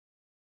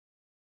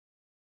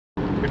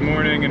Good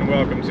morning and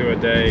welcome to a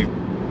day,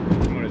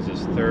 what is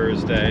this,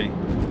 Thursday,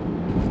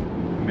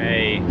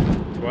 May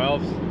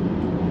 12th?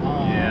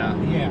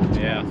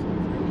 Yeah.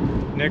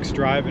 Nick's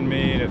driving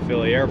me to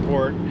Philly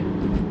Airport.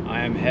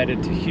 I am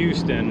headed to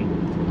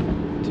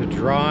Houston to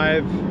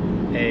drive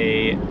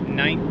a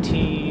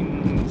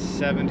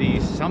 1970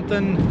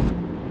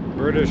 something,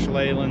 British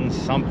Leyland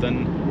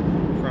something,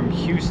 from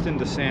Houston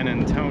to San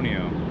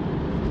Antonio.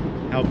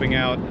 Helping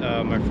out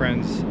my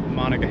friends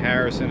Monica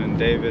Harrison and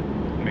David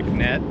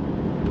McNett.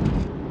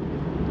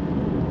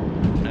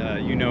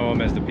 You know them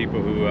as the people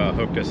who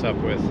hooked us up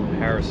with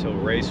Harris Hill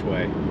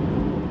Raceway.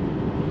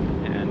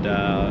 And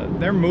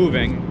they're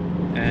moving,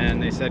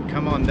 and they said,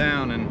 come on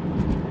down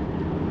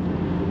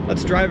and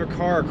let's drive a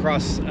car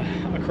across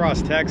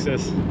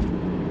Texas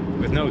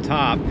with no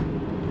top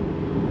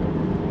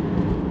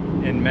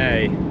in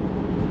May,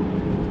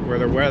 where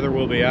the weather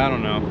will be, I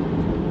don't know.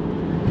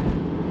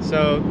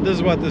 So this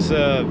is what this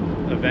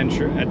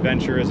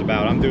adventure is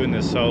about. I'm doing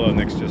this solo.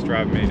 Nick's just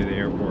driving me to the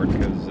airport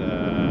because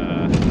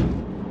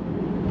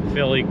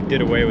Philly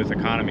did away with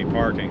economy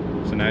parking.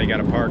 So now you got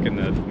to park in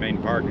the main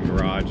parking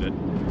garage at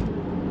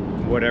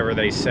whatever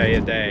they say a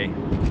day,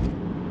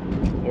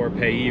 or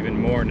pay even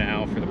more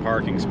now for the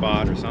parking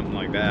spot or something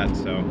like that.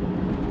 So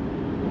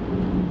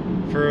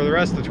for the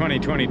rest of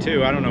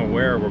 2022, I don't know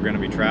where we're going to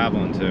be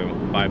traveling to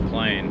by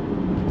plane.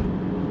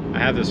 I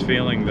have this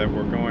feeling that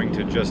we're going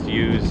to just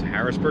use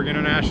Harrisburg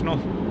International,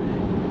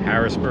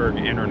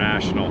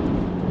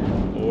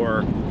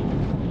 or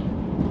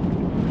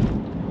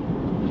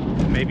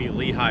maybe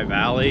Lehigh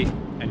Valley,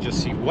 and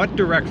just see what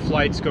direct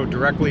flights go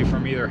directly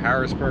from either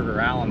Harrisburg or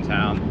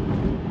Allentown,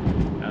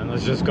 and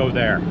let's just go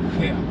there.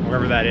 Yeah.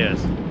 Wherever that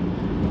is.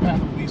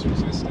 Path of least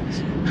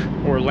resistance.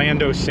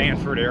 Orlando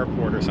Sanford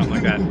Airport or something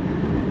like that.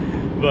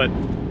 But,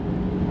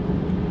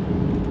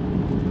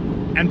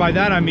 and by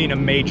that I mean a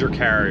major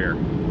carrier,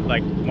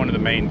 like one of the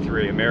main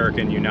three,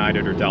 American,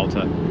 United, or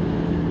Delta.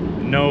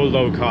 No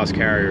low-cost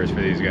carriers for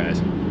these guys.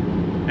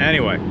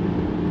 Anyway,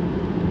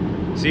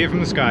 see you from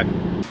the sky.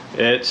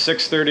 It's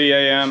 6:30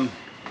 a.m.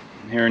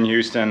 here in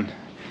Houston,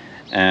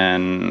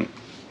 and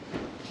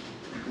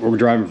we're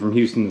driving from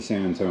Houston to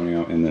San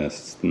Antonio in this.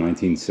 It's the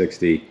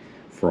 1960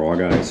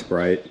 Frogeye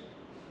Sprite.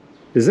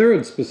 Is there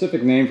a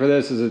specific name for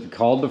this? Is it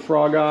called the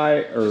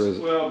Frogeye, or is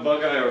it... Well,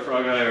 Bug-Eye or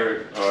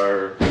Frogeye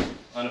are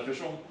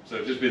unofficial, so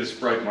it'd just be the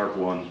Sprite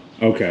Mk1.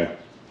 Okay.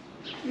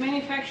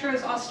 Manufacturer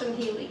is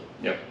Austin-Healey.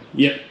 Yep.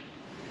 Yep.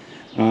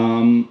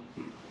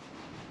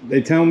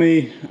 They tell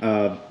me,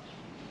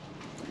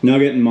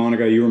 Nugget and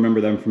Monica, you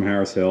remember them from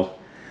Harris Hill.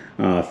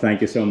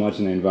 Thank you so much,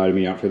 and they invited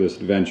me out for this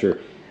adventure.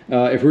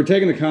 If we were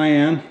taking the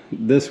Cayenne,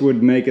 this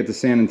would make it to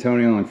San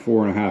Antonio in like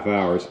 4.5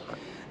 hours.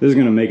 This is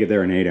gonna make it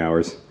there in 8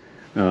 hours.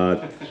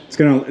 I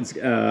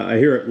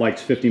hear it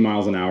likes 50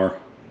 miles an hour.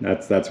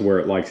 That's where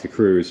it likes to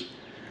cruise.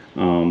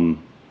 And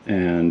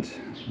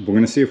we're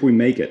gonna see if we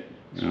make it.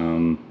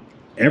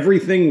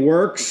 Everything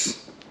works.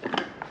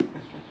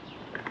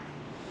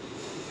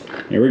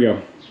 Here we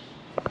go.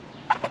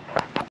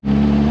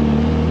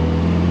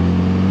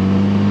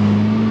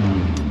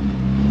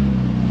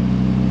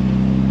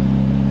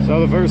 So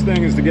the first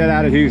thing is to get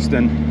out of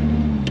Houston.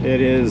 It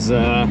is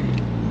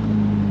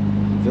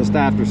just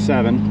after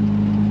 7.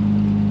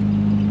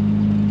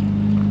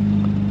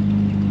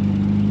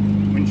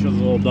 Windshield's a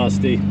little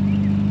dusty.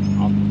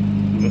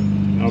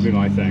 That'll be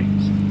my thing.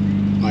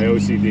 My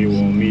OCD will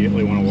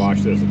immediately want to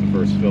wash this at the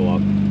first fill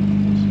up.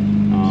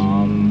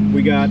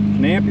 We got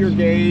an ampere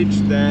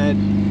gauge that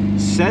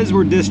says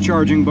we're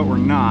discharging, but we're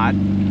not.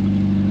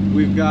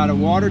 We've got a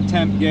water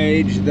temp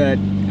gauge that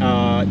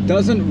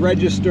doesn't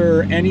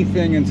register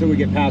anything until we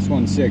get past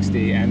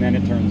 160, and then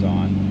it turns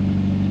on.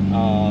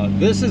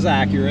 This is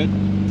accurate,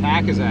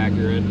 TAC is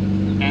accurate,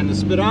 and the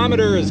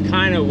speedometer is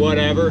kind of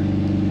whatever.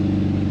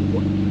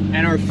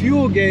 And our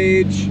fuel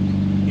gauge,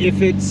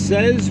 if it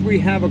says we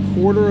have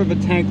 1/4 of a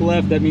tank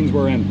left, that means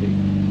we're empty,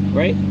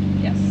 right?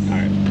 Yes. All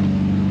right.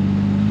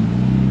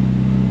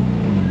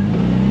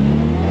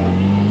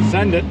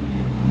 Send it.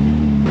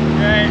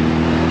 Okay,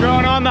 we're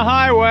going on the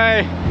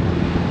highway.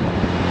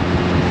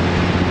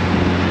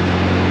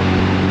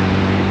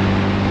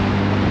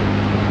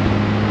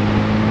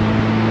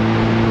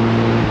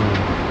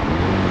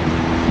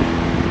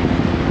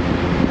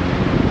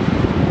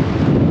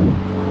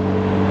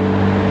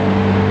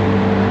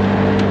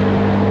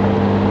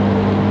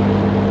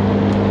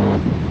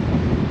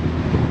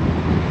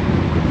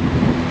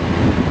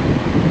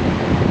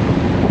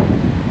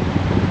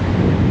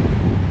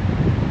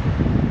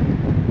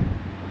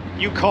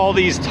 You call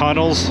these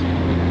tunnels?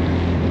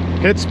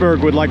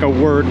 Pittsburgh would like a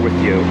word with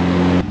you.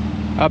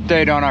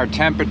 Update on our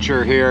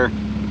temperature here.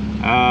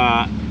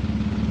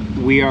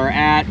 We are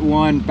at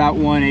about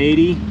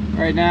 180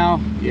 right now.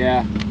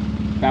 Yeah,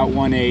 about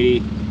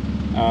 180.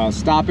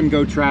 Stop and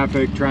go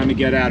traffic, trying to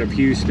get out of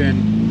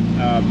Houston.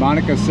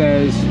 Monica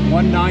says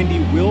 190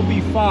 will be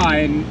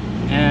fine,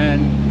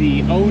 and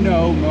the oh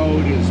no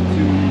mode is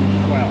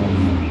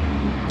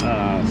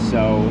 212.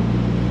 So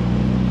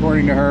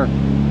according to her,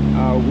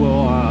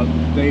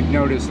 they've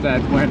noticed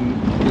that when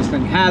this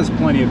thing has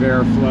plenty of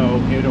airflow,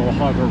 it'll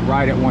hover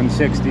right at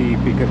 160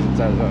 because it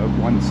has a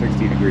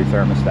 160-degree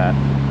thermostat.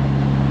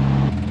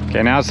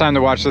 Okay, now it's time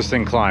to watch this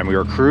thing climb. We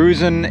were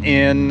cruising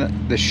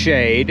in the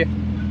shade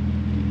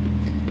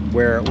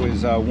where it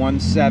was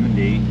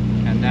 170,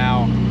 and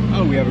now,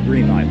 oh, we have a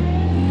green light.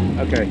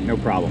 Okay, no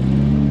problem.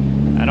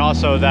 And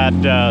also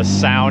that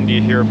sound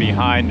you hear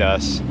behind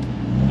us,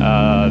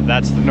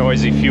 that's the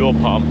noisy fuel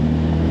pump.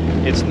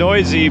 It's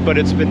noisy, but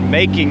it's been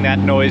making that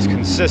noise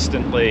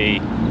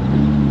consistently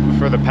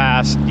for the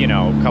past, you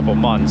know, couple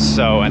months,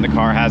 so, and the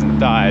car hasn't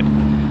died.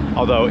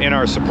 Although in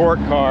our support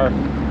car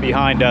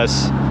behind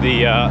us,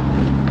 the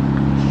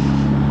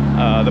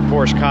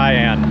Porsche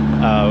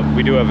Cayenne,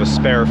 we do have a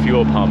spare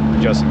fuel pump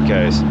just in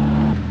case.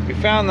 We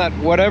found that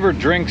whatever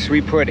drinks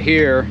we put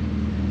here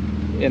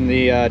in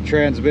the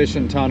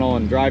transmission tunnel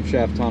and drive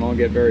shaft tunnel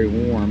get very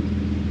warm.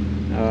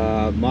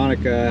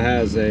 Monica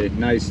has a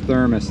nice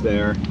thermos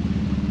there.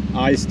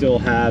 I still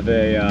have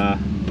a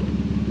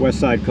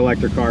Westside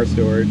Collector car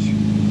storage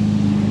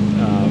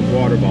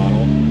water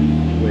bottle,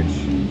 which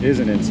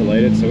isn't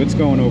insulated, so it's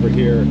going over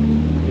here.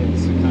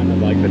 It's kind of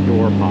like the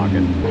door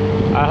pocket.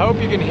 I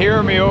hope you can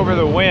hear me over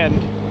the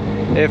wind.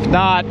 If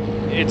not,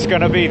 it's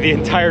gonna be, the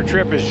entire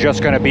trip is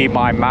just gonna be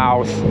my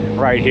mouth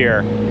right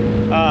here.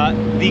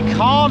 The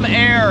calm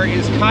air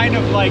is kind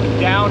of like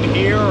down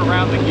here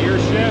around the gear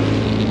shift.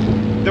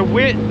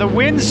 The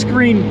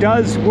windscreen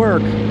does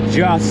work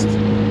just,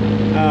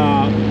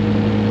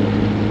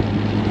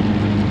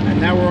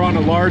 and now we're on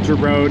a larger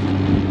road.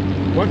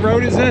 What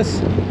road is this?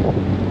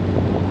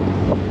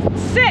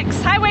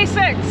 6, Highway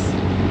 6.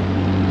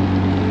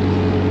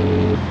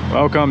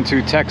 Welcome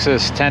to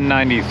Texas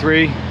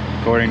 1093.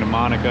 According to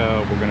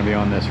Monica, we're going to be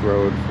on this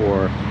road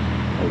for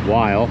a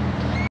while.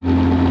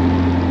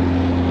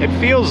 It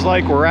feels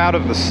like we're out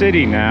of the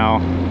city now,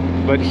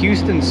 but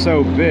Houston's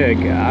so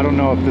big, I don't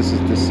know if this is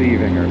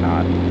deceiving or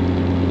not.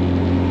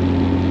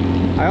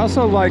 I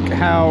also like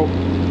how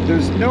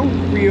there's no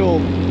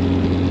real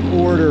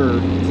order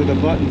to the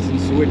buttons and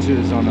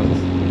switches on a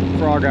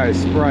Frogeye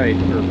Sprite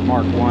or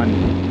Mark 1.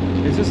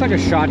 It's just like a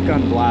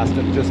shotgun blast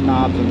of just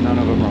knobs and none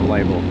of them are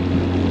labeled.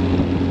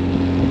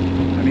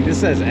 I mean, this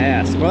says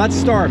S. Well, that's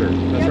starter.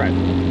 That's right.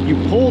 You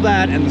pull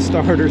that and the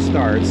starter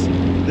starts.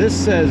 This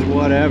says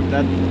whatever.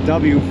 That's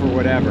W for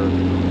whatever.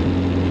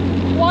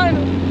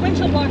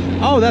 Windshield washer.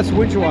 Oh, that's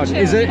windshield washer.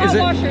 Is it? Not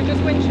washer,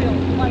 just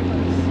windshield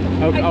wipers.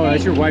 Oh,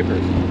 that's your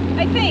wipers.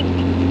 I think.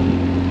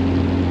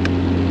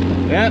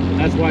 Yep,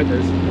 that's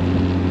wipers.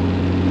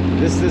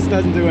 This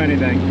doesn't do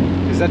anything.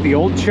 Is that the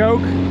old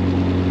choke?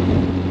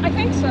 I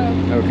think so.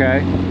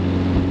 Okay.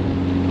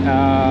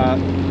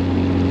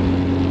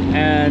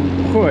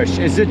 And push.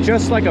 Is it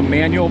just like a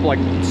manual, like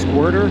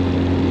squirter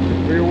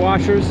for your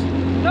washers?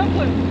 No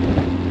clue.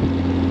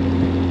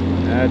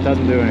 It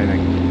doesn't do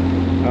anything.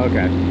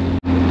 Okay.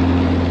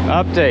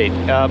 Update.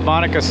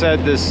 Monica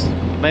said this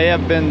may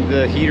have been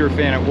the heater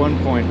fan at one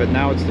point, but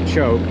now it's the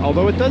choke.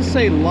 Although it does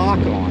say lock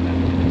on it.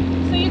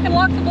 So you can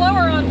lock the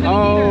blower on for the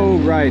Oh,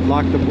 heater. right.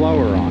 Lock the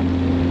blower on.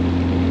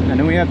 And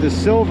then we have this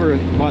silver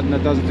button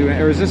that doesn't do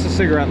anything. Or is this a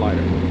cigarette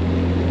lighter?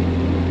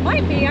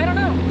 Might be, I don't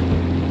know.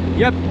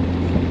 Yep.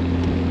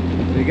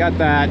 We got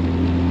that.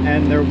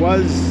 And there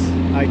was,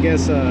 I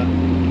guess, a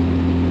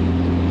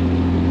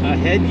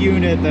head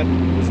unit that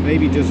was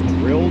maybe just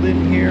drilled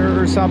in here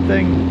or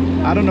something.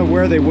 I don't know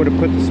where they would have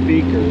put the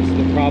speakers.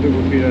 They probably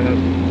would be in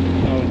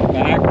the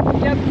back.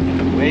 Yep.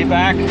 Way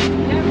back.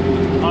 Yep.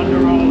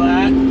 Under all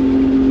that.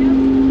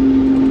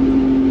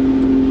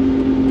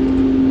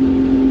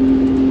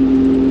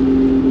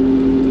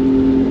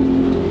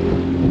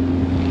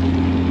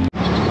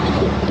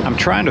 I'm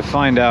trying to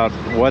find out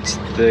what's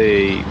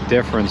the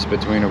difference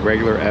between a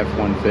regular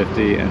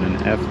F-150 and an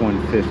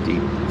F-150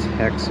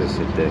 Texas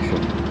edition.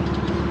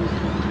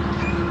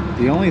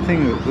 The only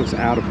thing that looks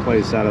out of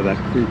place out of that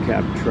crew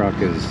cab truck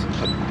is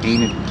a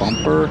painted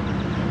bumper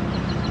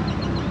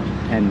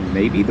and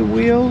maybe the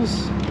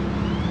wheels.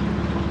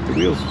 The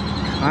wheels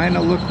kind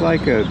of look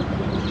like the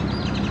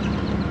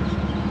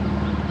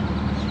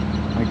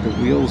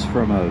wheels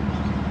from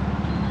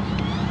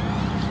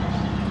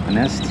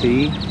an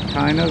ST,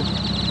 kind of.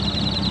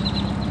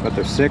 But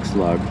they're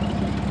 6-lug.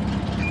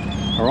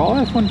 Are all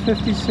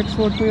F-150s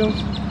 6-lug wheels?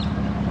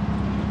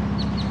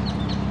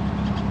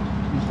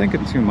 I'm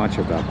thinking too much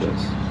about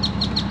this.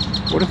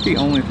 What if the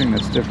only thing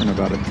that's different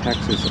about a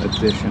Texas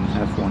Edition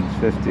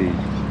F-150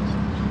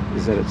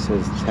 is that it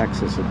says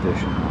Texas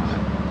Edition on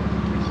it?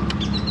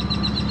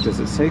 Does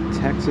it say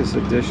Texas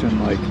Edition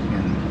like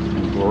in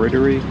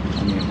embroidery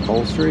on the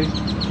upholstery?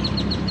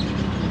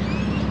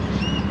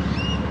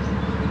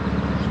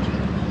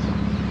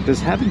 Does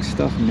having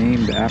stuff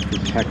named after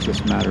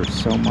Texas matter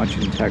so much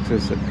in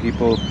Texas that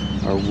people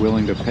are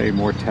willing to pay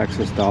more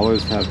Texas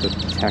dollars to have the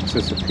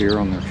Texas appear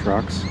on their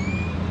trucks?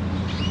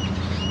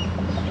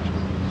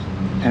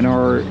 And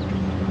are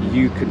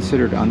you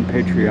considered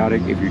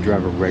unpatriotic if you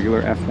drive a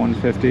regular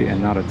F-150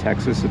 and not a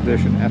Texas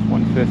Edition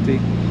F-150?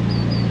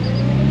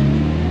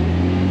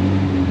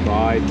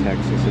 Bye. July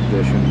Texas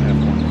edition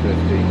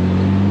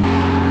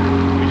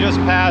F-150. We just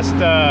passed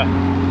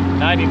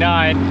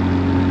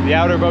 99, the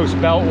outermost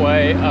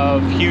beltway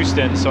of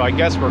Houston, so I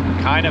guess we're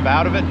kind of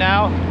out of it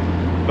now.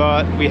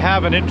 But we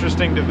have an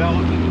interesting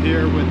development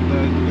here with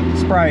the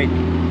Sprite.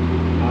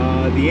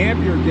 The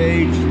ampere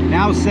gauge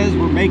now says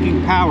we're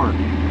making power,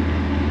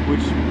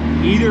 which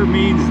either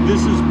means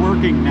this is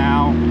working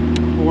now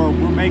or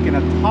we're making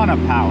a ton of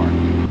power.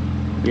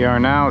 We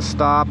are now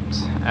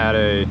stopped at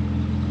a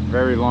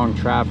very long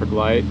traffic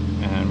light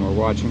and we're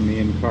watching the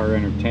in-car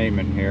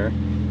entertainment here.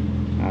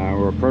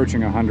 We're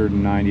approaching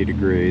 190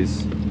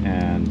 degrees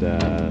and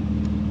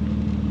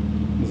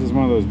this is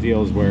one of those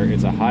deals where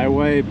it's a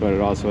highway but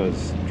it also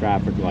has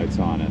traffic lights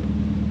on it.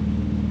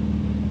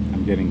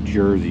 I'm getting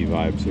Jersey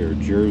vibes here.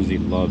 Jersey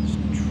loves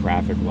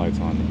traffic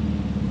lights on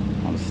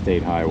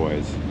state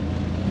highways.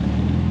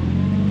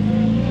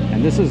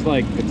 And this is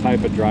like the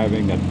type of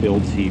driving that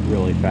builds heat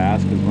really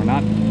fast because we're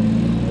not,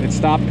 it's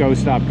stop, go,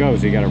 so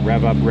you got to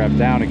rev up, rev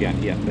down again.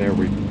 Yeah, there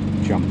we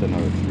jumped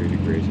another 3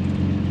 degrees.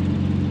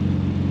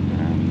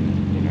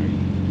 And you know,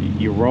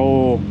 you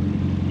roll,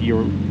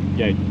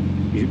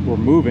 we're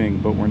moving,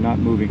 but we're not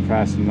moving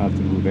fast enough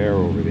to move air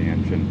over the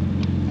engine.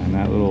 And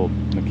that little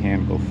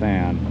mechanical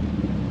fan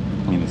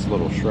in its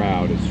little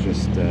shroud is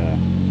just kind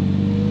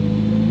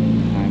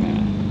of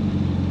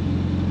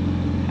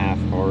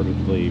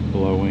half-heartedly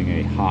blowing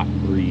a hot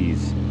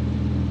breeze,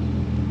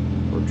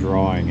 or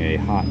drawing a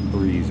hot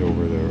breeze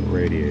over the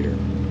radiator.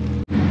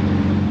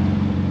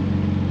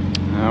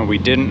 We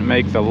didn't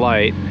make the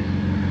light.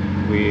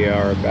 We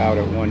are about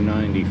at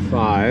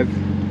 195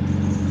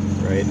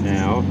 right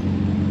now.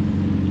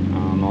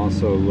 I'm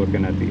also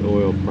looking at the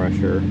oil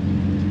pressure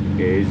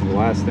gauge. The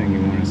last thing you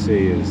want to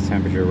see is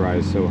temperature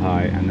rise so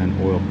high and then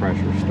oil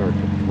pressure start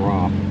to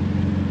drop.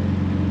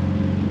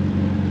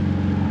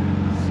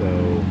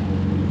 So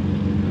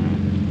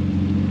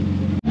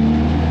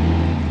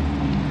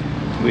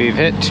we've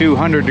hit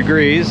 200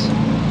 degrees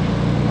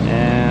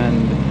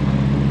and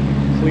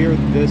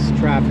cleared this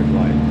traffic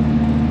light.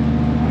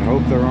 I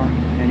hope there aren't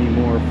any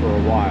more for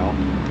a while.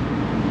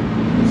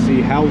 Let's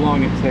see how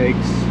long it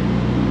takes.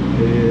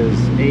 It is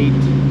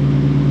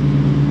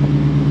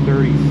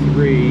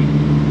 8:33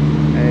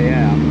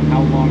 a.m.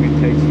 How long it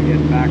takes to get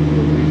back to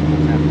a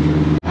reasonable temperature.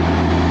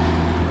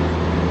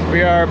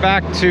 We are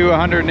back to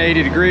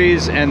 180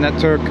 degrees and that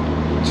took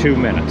 2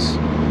 minutes.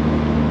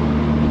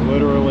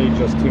 Literally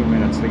just 2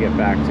 minutes to get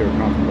back to a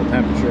comfortable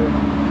temperature.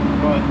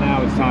 But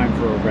now it's time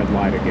for a red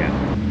light again.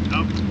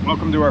 Oh,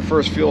 welcome to our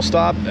first fuel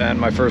stop and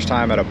my first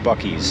time at a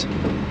Buc-ee's.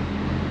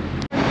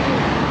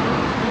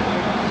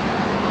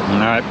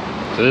 Alright,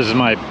 so this is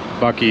my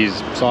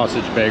Buc-ee's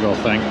sausage bagel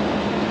thing.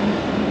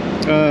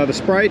 The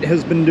Sprite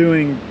has been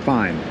doing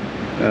fine.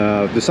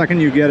 The second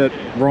you get it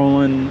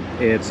rolling,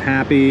 it's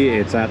happy.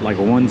 It's at like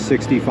a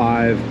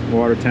 165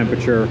 water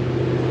temperature.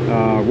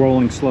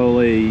 Rolling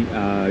slowly,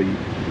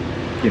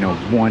 you know,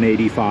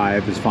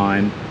 185 is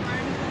fine.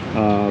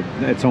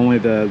 It's only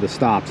the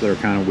stops that are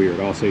kind of weird.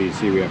 Also, you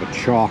see we have a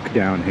chalk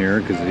down here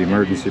because the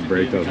emergency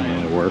brake doesn't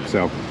really work.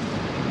 So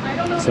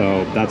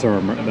that's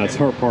our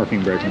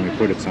parking brake when we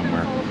put it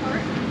somewhere.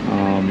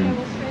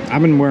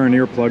 I've been wearing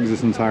earplugs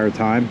this entire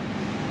time.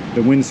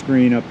 The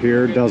windscreen up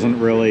here doesn't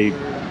really,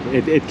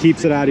 it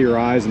keeps it out of your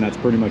eyes and that's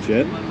pretty much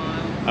it.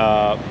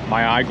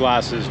 My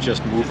eyeglasses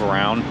just move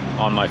around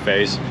on my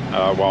face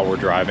while we're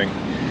driving.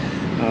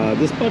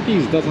 This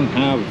Buc-ee's doesn't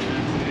have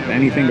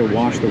anything to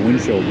wash the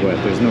windshield with.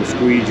 There's no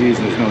squeegees,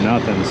 there's no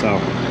nothing, so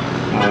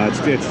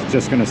it's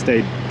just gonna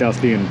stay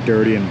dusty and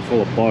dirty and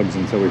full of bugs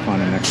until we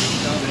find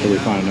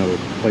another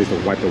place to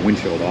wipe the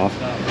windshield off.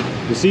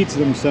 The seats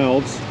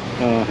themselves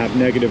have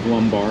negative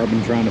lumbar. I've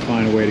been trying to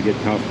find a way to get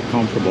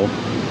comfortable.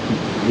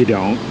 You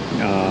don't.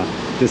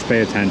 Just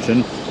pay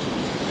attention.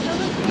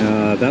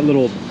 That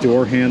little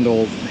door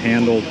handle,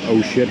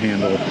 oh shit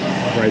handle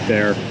right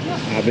there.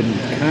 I've been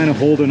kind of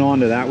holding on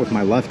to that with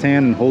my left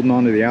hand and holding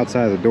on to the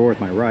outside of the door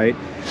with my right.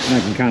 And I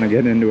can kind of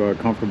get into a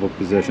comfortable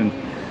position.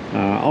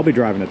 I'll be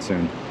driving it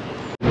soon.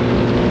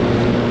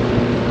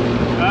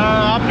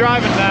 I'm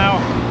driving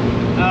now.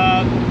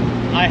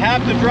 I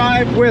have to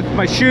drive with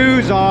my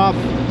shoes off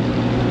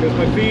because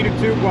my feet are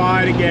too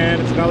wide again.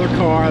 It's another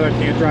car that I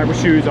can't drive with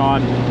shoes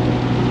on.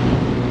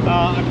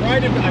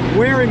 I'm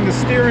wearing the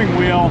steering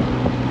wheel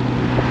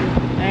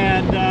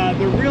and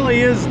there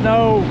really is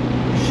no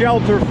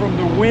shelter from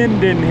the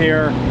wind in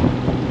here.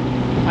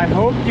 I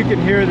hope you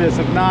can hear this.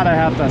 If not, I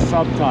have to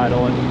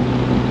subtitle it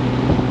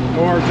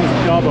or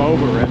just dub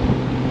over it.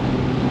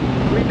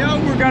 We know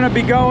we're going to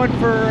be going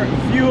for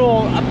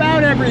fuel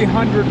about every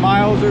 100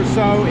 miles or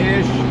so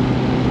ish.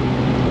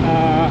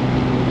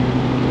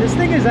 This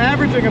thing is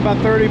averaging about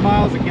 30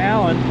 miles a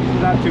gallon, so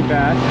not too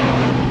bad.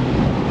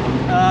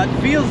 It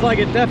feels like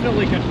it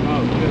definitely can,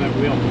 oh, look at that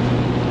wheel.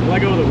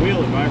 Let go of the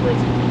wheel, it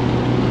vibrates.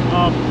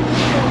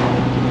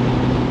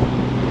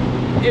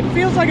 It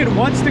feels like it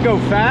wants to go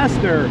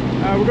faster.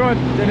 We're going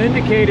an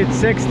indicated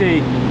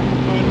 60,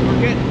 but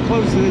we're getting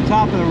close to the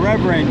top of the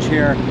rev range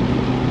here.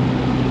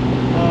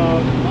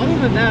 Other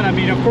than that, I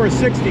mean, of course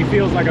 60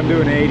 feels like I'm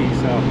doing 80,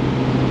 so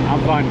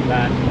I'm fine with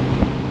that.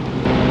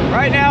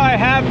 Right now I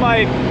have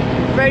my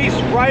face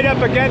right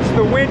up against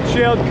the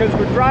windshield because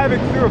we're driving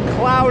through a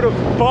cloud of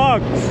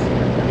bugs.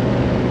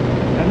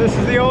 And this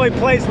is the only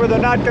place where they're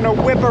not going to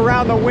whip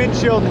around the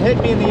windshield and hit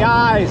me in the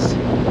eyes.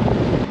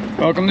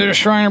 Welcome to the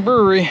Shriner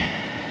Brewery.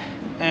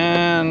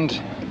 And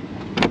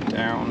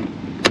down.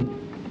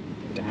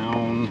 There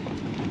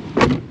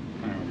we go.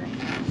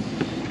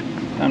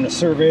 Time to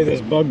survey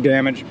this bug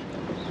damage.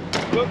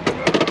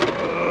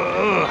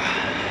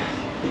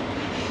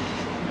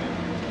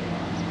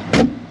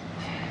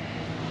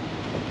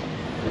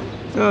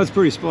 So it's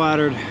pretty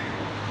splattered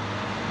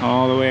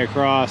all the way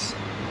across.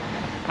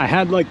 I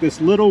had like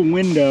this little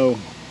window,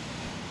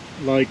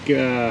 like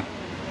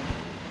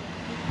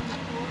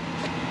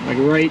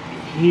right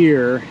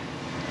here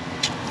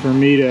for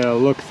me to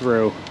look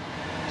through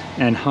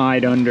and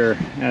hide under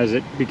as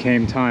it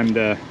became time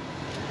to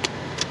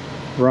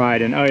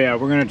ride. And oh yeah,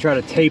 we're gonna try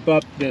to tape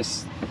up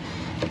this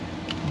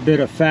bit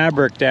of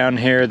fabric down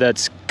here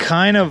that's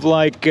kind of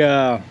like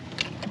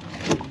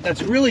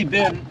that's really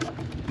been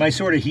my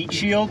sort of heat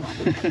shield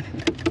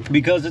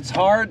because it's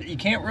hard. You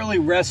can't really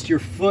rest your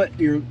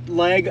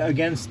leg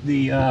against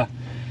the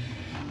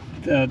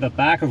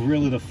back of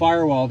really the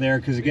firewall there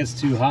because it gets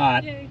too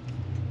hot. Yay.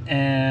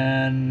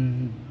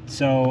 And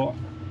so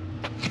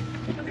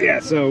yeah,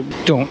 so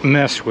don't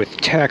mess with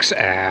Tex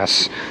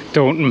ass.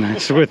 Don't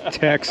mess with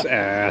Tex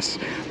ass.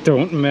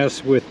 Don't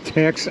mess with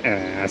Tex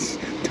ass.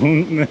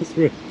 Don't mess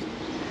with.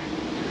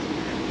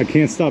 I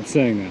can't stop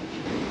saying that.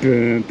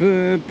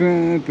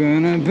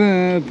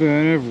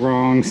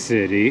 Wrong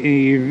city,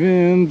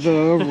 even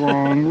the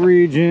wrong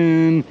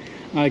region.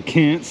 I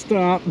can't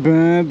stop.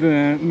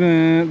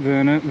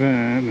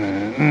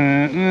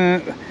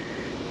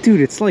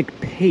 Dude, it's like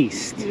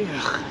paste.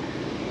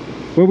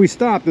 Well, we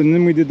stopped and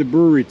then we did the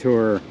brewery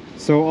tour,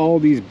 so all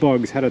these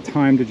bugs had a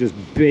time to just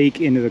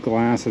bake into the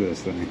glass of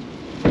this thing.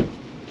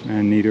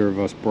 And neither of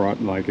us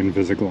brought like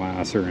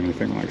Invisiglass or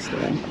anything like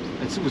that.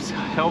 I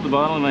held the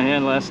bottle in my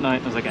hand last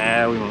night. I was like,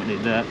 we won't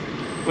need that.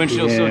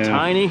 Windshield's so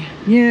tiny.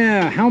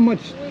 Yeah, how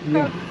much? We've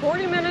got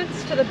 40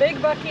 minutes to the big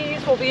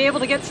Buc-ee's. We'll be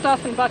able to get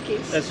stuff in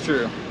Buc-ee's. That's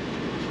true.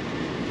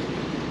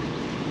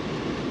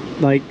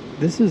 Like,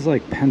 this is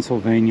like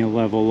Pennsylvania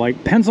level.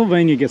 Like,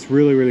 Pennsylvania gets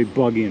really, really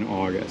buggy in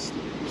August.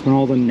 It's when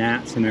all the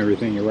gnats and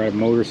everything. You ride a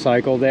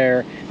motorcycle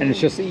there, and it's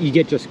just, you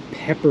get just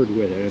peppered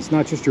with it. It's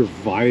not just your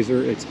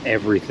visor, it's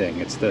everything.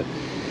 It's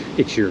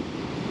your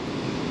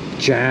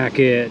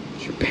jacket,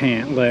 it's your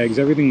pant legs,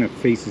 everything that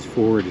faces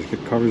forward just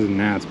gets covered in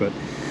gnats. But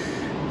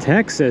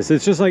Texas,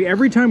 it's just like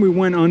every time we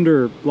went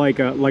under like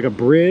a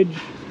bridge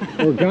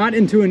or got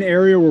into an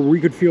area where we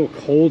could feel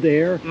cold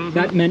air,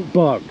 that meant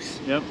bugs.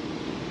 Yep.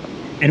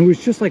 And it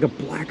was just like a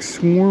black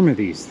swarm of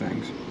these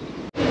things.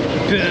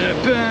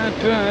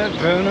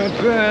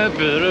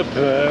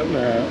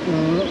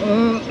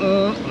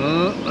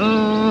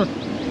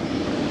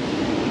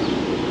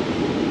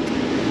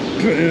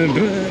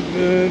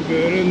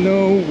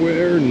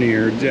 Nowhere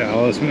near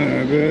Dallas,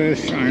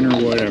 Shiner,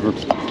 whatever.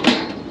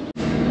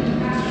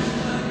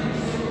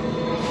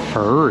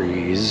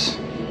 Furries.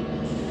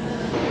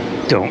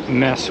 Don't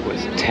mess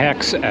with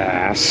Tex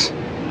ass.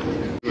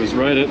 It was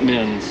right at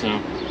min, so.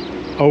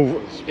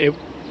 Oh, it.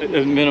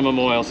 At minimum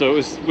oil, so it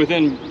was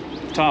within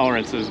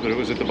tolerances, but it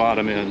was at the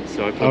bottom end,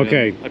 so I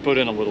put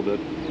in a little bit.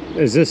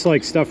 Is this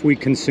like stuff we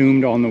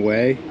consumed on the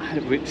way?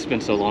 It's been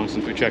so long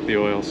since we checked the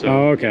oil, so.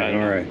 Oh, okay,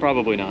 all right.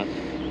 Probably not.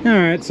 All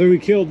right, so we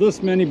killed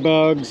this many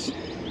bugs.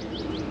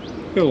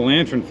 Killed a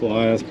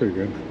lanternfly, that's pretty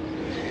good.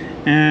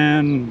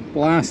 And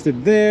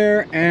blasted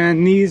there,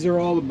 and these are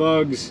all the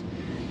bugs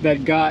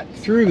that got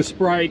through the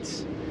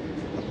Sprite's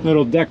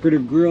little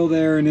decorative grill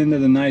there and into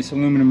the nice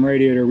aluminum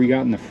radiator we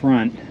got in the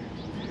front.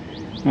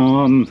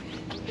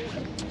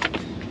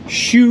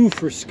 Shoe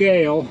for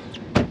scale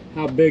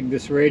how big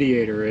this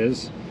radiator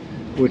is,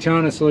 which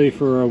honestly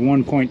for a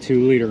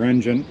 1.2 liter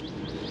engine,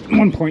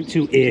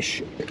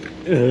 1.2-ish,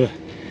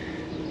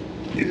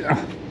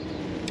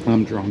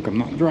 I'm drunk, I'm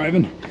not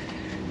driving.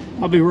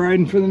 I'll be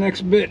riding for the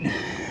next bit.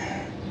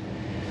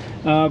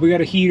 We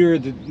got a heater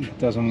that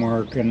doesn't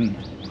work, and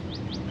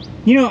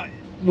you know,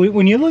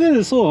 when you look at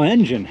this little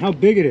engine, how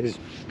big it is.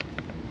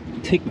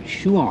 Take my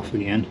shoe off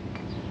again.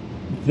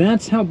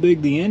 That's how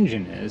big the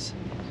engine is.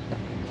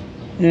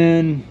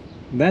 And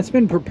that's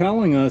been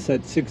propelling us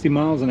at 60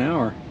 miles an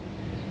hour.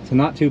 So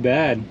not too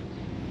bad.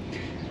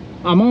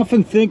 I'm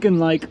often thinking,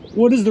 like,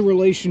 what is the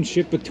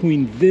relationship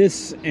between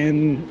this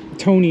and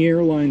Tony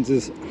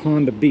Airlines'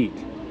 Honda Beat?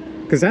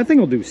 Because that thing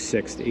will do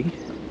 60,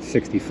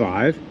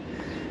 65.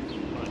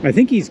 I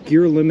think he's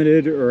gear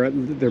limited, or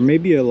there may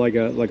be a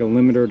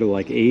limiter to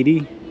like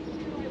 80.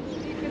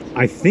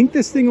 I think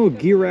this thing will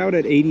gear out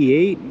at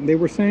 88, they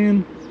were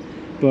saying,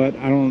 but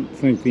I don't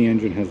think the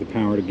engine has the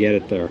power to get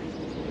it there.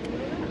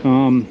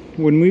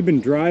 When we've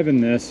been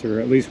driving this, or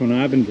at least when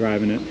I've been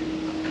driving it,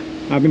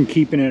 I've been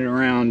keeping it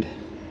around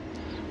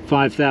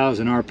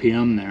 5,000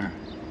 RPM there.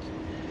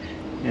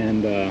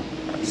 And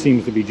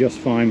seems to be just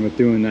fine with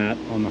doing that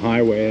on the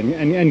highway,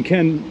 and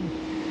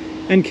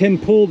can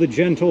pull the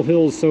gentle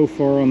hills so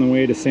far on the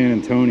way to San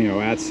Antonio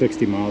at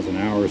 60 miles an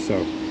hour,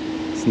 so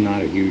it's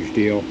not a huge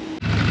deal.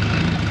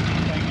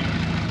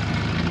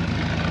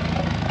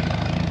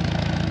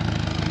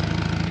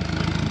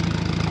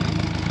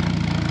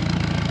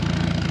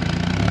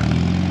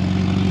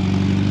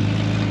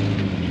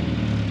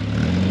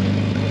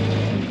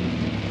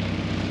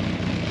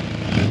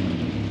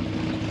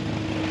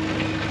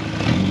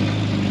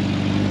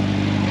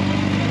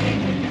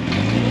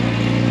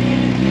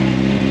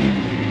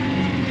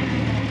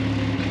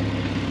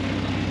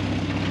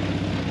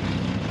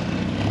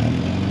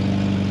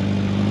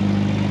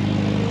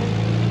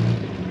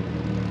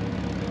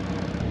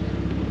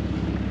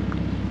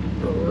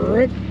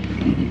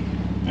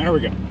 There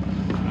we go.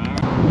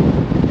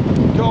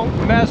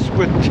 Don't mess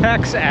with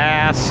Tex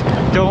ass.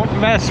 Don't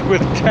mess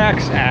with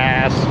Tex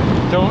ass.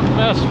 Don't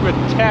mess with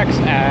Tex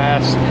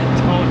ass.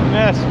 Don't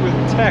mess with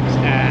Tex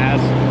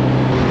ass.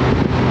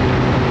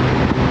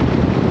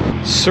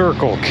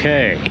 Circle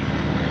K.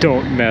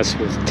 Don't mess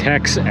with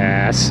Tex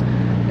ass.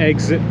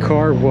 Exit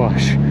car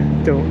wash.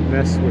 Don't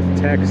mess with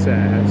Tex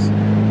ass.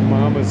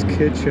 Mama's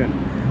kitchen.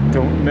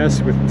 Don't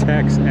mess with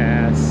Tex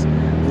ass.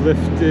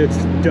 Lifted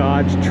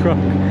Dodge truck.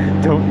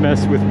 Don't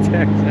mess with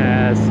Tex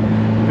ass.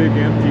 Big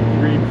empty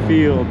green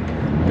field.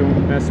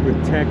 Don't mess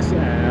with Tex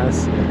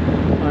ass.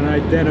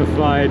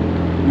 Unidentified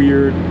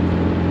weird,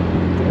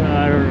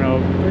 I don't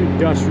know,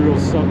 industrial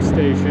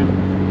substation.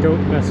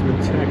 Don't mess with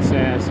Tex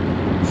ass.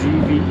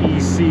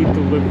 GVEC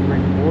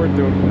delivering more.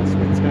 Don't mess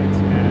with Tex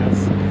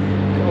ass.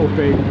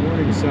 Obey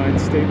warning sign.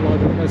 State law.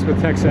 Don't mess with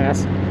Tex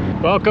ass.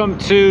 Welcome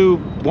to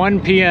 1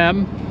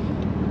 p.m.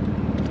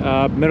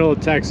 Middle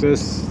of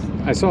Texas.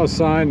 I saw a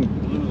sign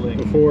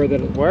before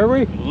that. Where are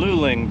we?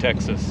 Luling,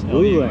 Texas.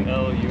 Luling.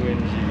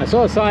 L-U-N-G. I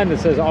saw a sign that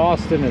says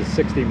Austin is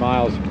 60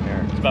 miles from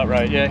here. That's about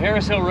right. Yeah,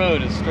 Harris Hill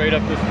Road is straight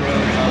up this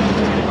road, about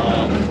 60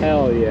 miles.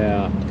 Hell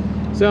yeah.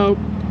 So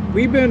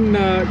we've been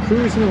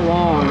cruising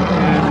along,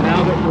 and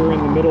now that we're in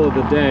the middle of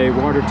the day,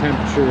 water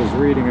temperature is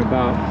reading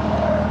about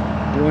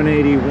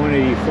 180,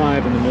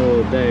 185 in the middle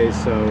of the day,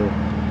 so I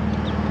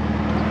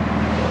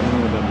don't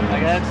know what that means. I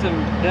had some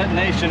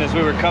detonation as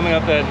we were coming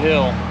up that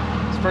hill.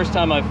 It's the first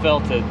time I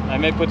felt it. I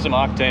may put some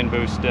octane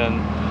boost in,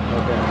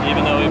 Okay.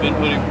 even though we've been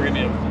putting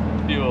premium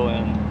fuel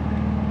in.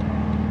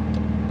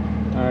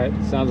 All right,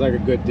 sounds like a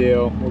good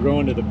deal. We're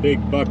going to the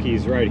big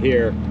Buc-ee's right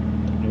here.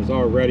 There's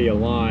already a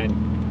line.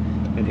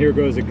 And here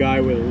goes a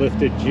guy with a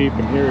lifted Jeep,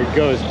 and here he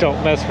goes.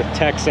 Don't mess with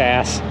Tex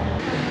ass.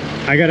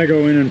 I gotta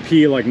go in and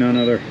pee like none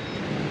other.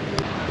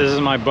 This is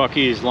my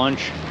Buc-ee's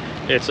lunch.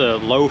 It's a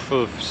loaf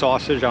of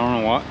sausage, I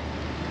don't know what.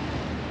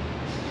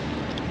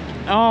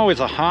 Oh,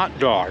 it's a hot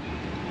dog.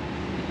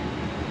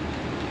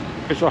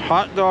 It's a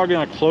hot dog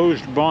in a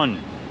closed bun.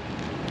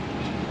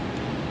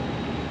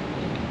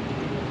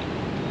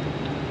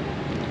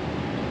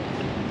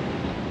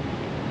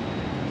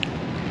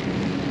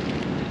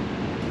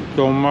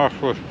 Don't mess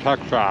with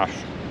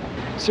Texas.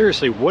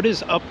 Seriously, what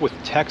is up with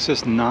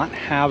Texas not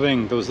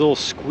having those little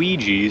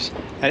squeegees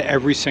at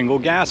every single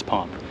gas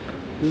pump?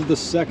 This is the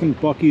second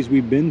Buc-ee's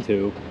we've been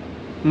to.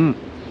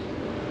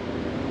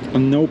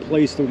 And no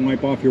place to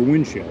wipe off your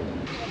windshield.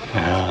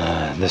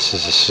 This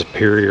is a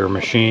superior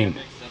machine.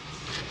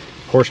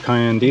 Porsche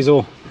Cayenne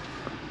diesel.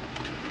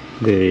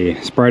 The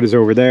Sprite is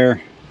over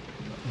there.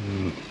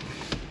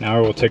 Now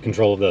I will take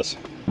control of this.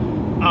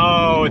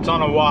 Oh, it's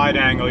on a wide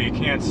angle. You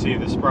can't see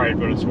the Sprite,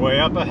 but it's way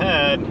up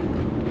ahead.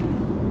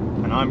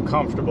 And I'm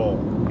comfortable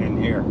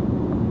in here.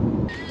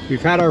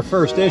 We've had our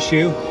first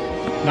issue.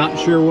 Not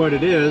sure what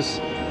it is,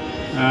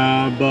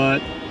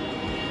 but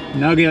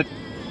Nugget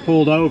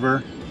pulled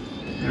over.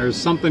 There's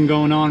something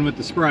going on with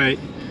the Sprite,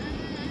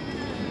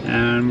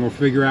 and we'll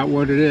figure out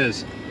what it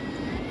is.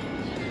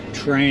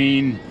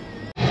 Train.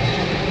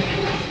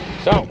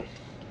 So.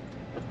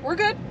 We're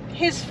good.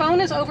 His phone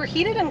is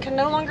overheated and can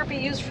no longer be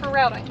used for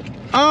routing.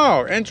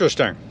 Oh,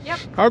 interesting. Yep.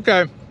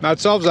 Okay, that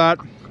solves that.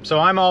 So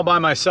I'm all by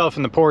myself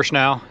in the Porsche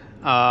now.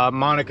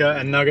 Monica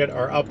and Nugget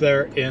are up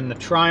there in the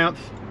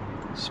Triumph.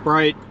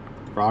 Sprite,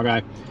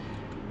 Frogeye.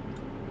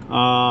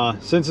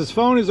 Since his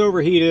phone is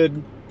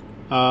overheated,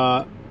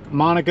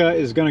 Monica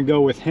is going to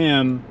go with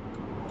him,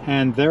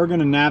 and they're going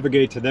to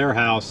navigate to their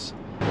house.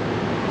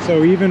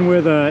 So even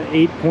with a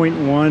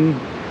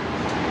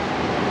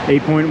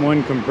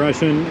 8.1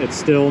 compression, it's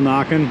still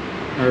knocking.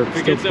 Or If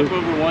it gets up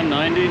over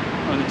 190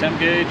 on the temp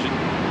gauge,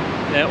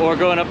 or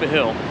going up a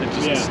hill, it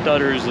just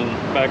stutters and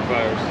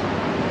backfires.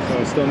 So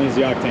it still needs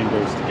the octane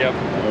boost. Yep.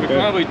 Okay. We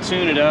probably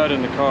tune it out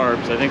in the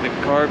carbs. I think the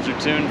carbs are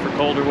tuned for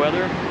colder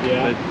weather.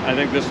 Yeah. But I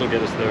think this will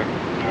get us there.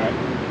 All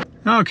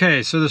right.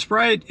 Okay, so the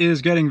Sprite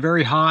is getting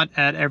very hot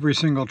at every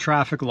single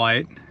traffic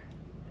light.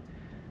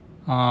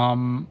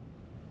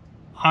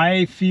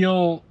 I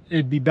feel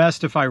it'd be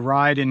best if I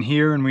ride in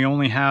here and we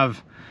only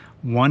have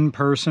one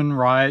person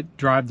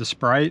drive the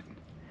Sprite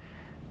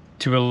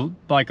to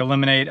like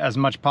eliminate as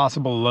much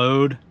possible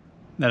load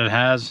that it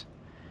has,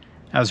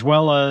 as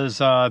well as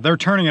they're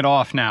turning it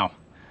off now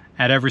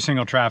at every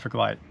single traffic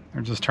light.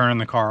 They're just turning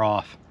the car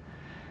off.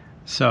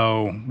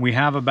 So we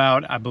have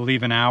about, I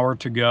believe, an hour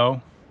to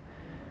go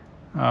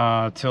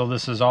till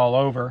this is all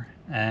over.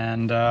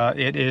 And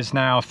it is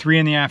now 3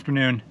 in the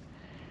afternoon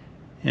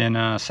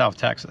in South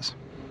Texas.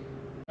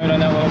 Right on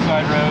that little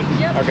side road.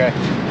 Yep. Okay.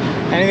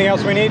 Anything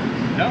else we need?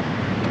 No.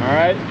 All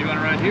right. Do you want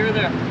to ride here or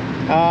there?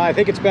 I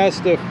think it's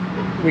best if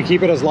we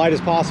keep it as light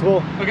as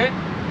possible. Okay.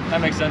 That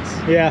makes sense.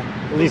 Yeah,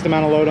 the least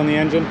amount of load on the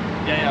engine.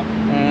 Yeah,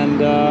 yeah.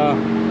 And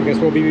I guess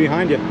we'll be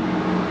behind you.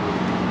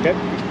 Okay.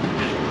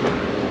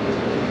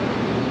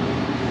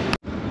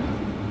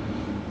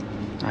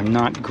 I'm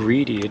not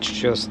greedy, it's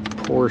just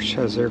Porsche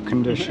has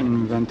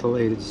air-conditioned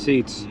ventilated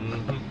seats.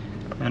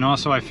 And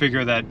also I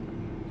figure that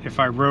if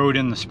I rode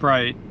in the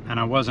Sprite and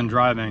I wasn't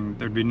driving,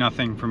 there'd be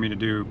nothing for me to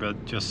do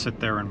but just sit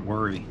there and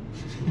worry.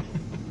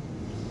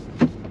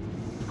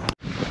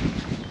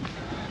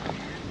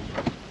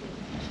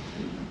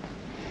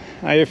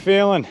 How you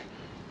feeling?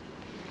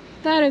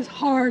 That is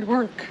hard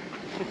work.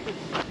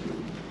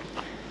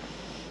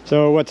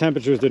 So what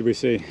temperatures did we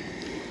see?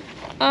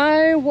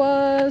 I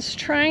was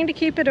trying to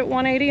keep it at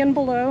 180 and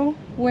below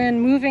when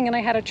moving, and I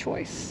had a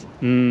choice.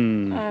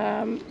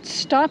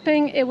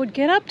 Stopping, it would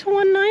get up to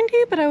 190,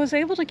 but I was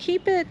able to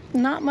keep it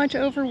not much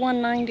over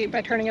 190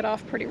 by turning it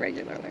off pretty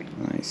regularly.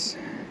 Nice.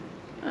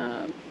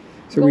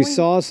 So we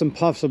saw some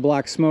puffs of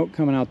black smoke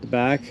coming out the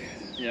back.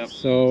 Yep.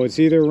 So it's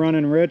either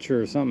running rich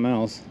or something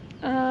else.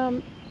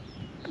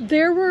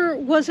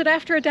 Was it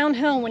after a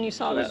downhill when you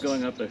saw It was this?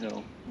 going up the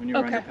hill when you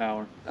were under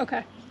power.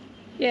 Okay.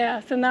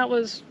 Yeah, then that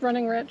was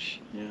running rich.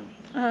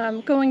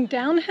 Yeah. Going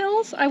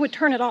downhills, I would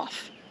turn it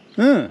off.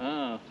 Huh.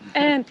 Oh.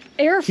 And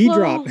airflow Key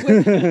drop.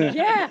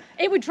 yeah,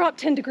 it would drop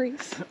 10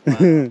 degrees.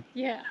 Wow.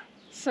 Yeah.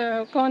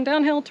 So going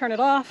downhill, turn it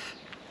off.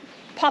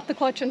 Pop the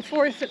clutch in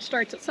fourth, it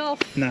starts itself.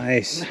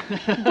 Nice.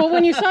 But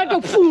when you saw it go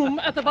boom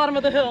at the bottom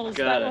of the hills,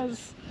 Got that it.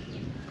 was...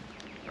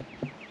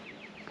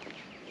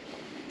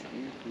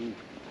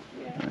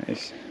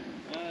 Nice.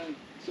 I'm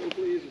so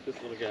pleased with this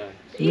little guy.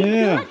 Yeah.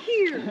 It got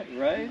here.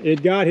 Right?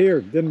 It got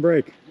here, didn't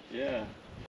break. Yeah.